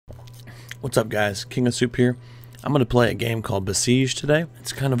What's up guys, King of Soup here. I'm going to play a game called Besiege today.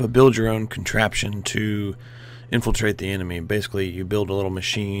 It's kind of a build your own contraption to infiltrate the enemy. Basically you build a little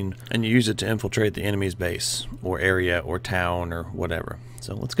machine and you use it to infiltrate the enemy's base or area or town or whatever.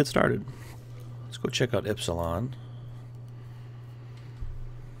 So let's get started. Let's go check out Epsilon.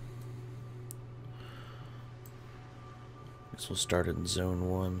 Guess we'll start it in zone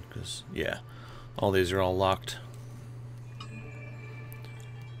 1 because yeah, all these are all locked.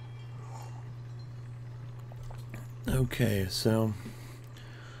 Okay, so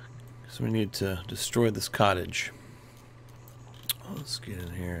we need to destroy this cottage. Let's get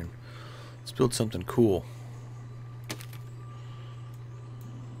in here and let's build something cool.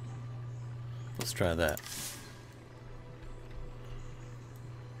 Let's try that.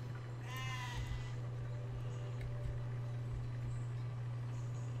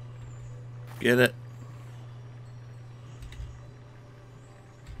 Get it?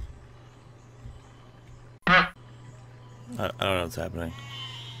 I don't know what's happening.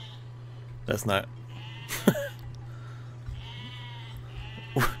 That's not...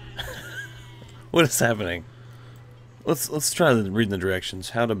 What is happening? Let's try reading the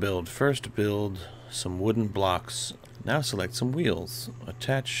directions. How to build. First build some wooden blocks. Now select some wheels.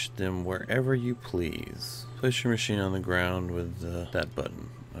 Attach them wherever you please. Place your machine on the ground with that button.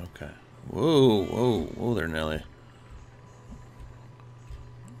 Okay. Whoa, whoa, whoa there, Nelly.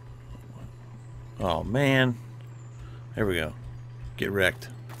 Oh man. There we go. Get wrecked.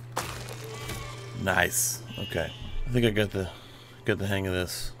 Nice. Okay. I think I got the hang of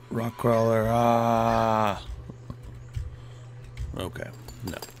this. Rock crawler. Ah. Okay.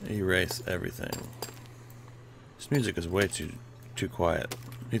 No. Erase everything. This music is way too quiet.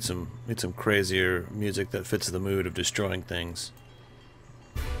 Need some crazier music that fits the mood of destroying things.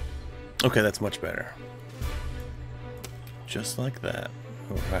 Okay, that's much better. Just like that.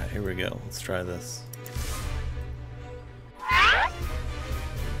 Alright, here we go. Let's try this.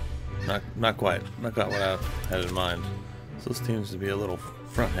 Not quite what I had in mind. So this seems to be a little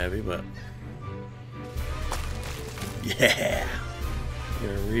front heavy, but yeah.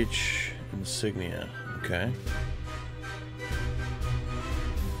 Your reach insignia. Okay.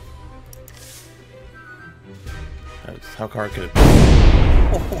 How hard could it be?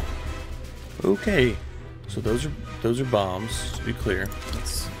 Oh. Okay. So those are bombs, to be clear.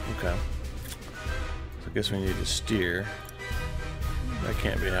 That's okay. So I guess we need to steer. That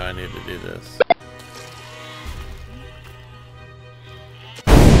can't be how I need to do this.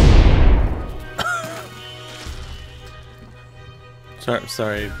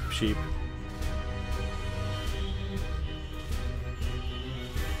 Sorry, sheep.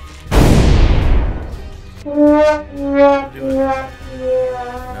 No.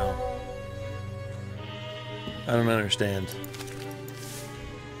 I don't understand.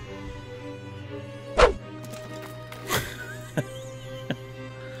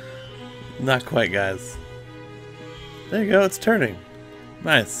 Not quite, guys. There you go, it's turning.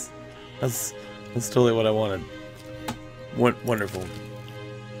 Nice. That's totally what I wanted. Wonderful.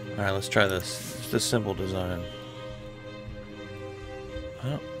 Alright, let's try this. It's this simple design.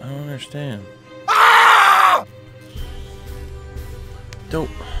 I don't understand. Ah!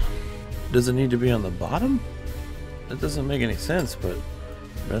 Does it need to be on the bottom? That doesn't make any sense, but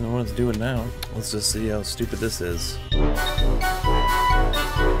better than what it's doing now. Let's just see how stupid this is.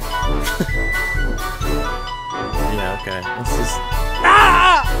 Yeah, okay. Let's just...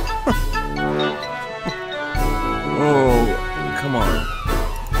 Ah! Oh, come on.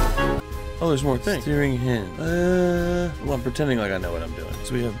 Oh, there's more things. Steering hinge. Well, I'm pretending like I know what I'm doing.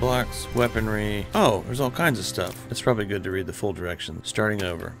 So we have blocks, weaponry. Oh, there's all kinds of stuff. It's probably good to read the full directions. Starting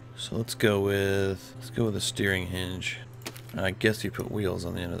over. So let's go with a steering hinge. I guess you put wheels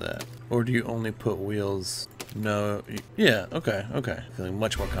on the end of that. Or do you only put wheels? No. Yeah, okay. Feeling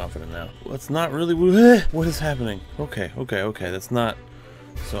much more confident now. That's not really... What is happening? Okay. That's not...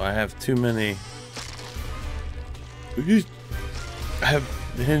 So I have too many... I have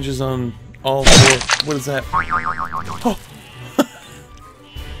the hinges on all four... What is that? Oh!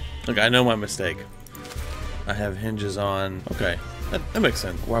 Okay, I know my mistake. I have hinges on... Okay. That makes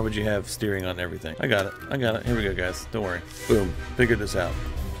sense. Why would you have steering on everything? I got it. Here we go, guys. Don't worry. Boom. Figured this out.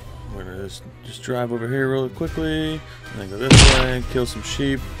 We're gonna just drive over here really quickly, and then go this way, kill some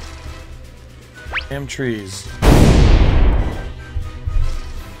sheep. Damn trees.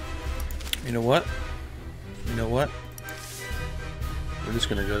 You know what? We're just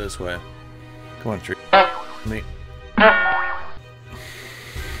gonna go this way. Come on, tree. Me.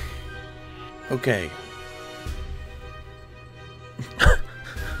 Okay.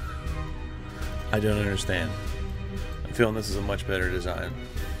 I don't understand. I'm feeling this is a much better design.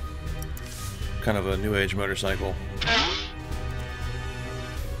 kind of a new age motorcycle.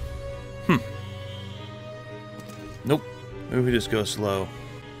 Nope. Maybe we just go slow.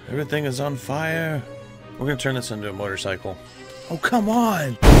 Everything is on fire. We're gonna turn this into a motorcycle. Oh, come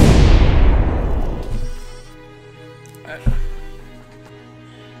on!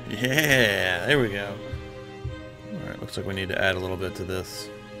 Yeah, there we go. Alright, looks like we need to add a little bit to this.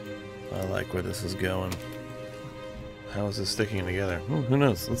 I like where this is going. How is this sticking together? Who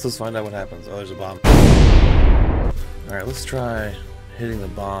knows? Let's just find out what happens. Oh, there's a bomb. Alright, let's try hitting the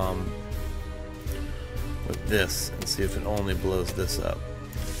bomb with this and see if it only blows this up.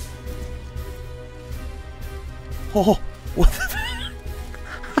 Oh, what the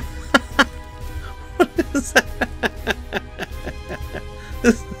what is that?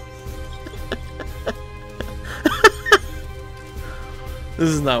 This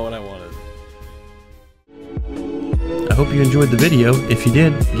is not what I wanted. I hope you enjoyed the video. If you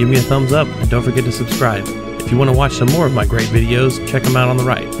did, give me a thumbs up and don't forget to subscribe. If you want to watch some more of my great videos, check them out on the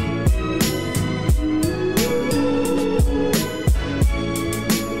right.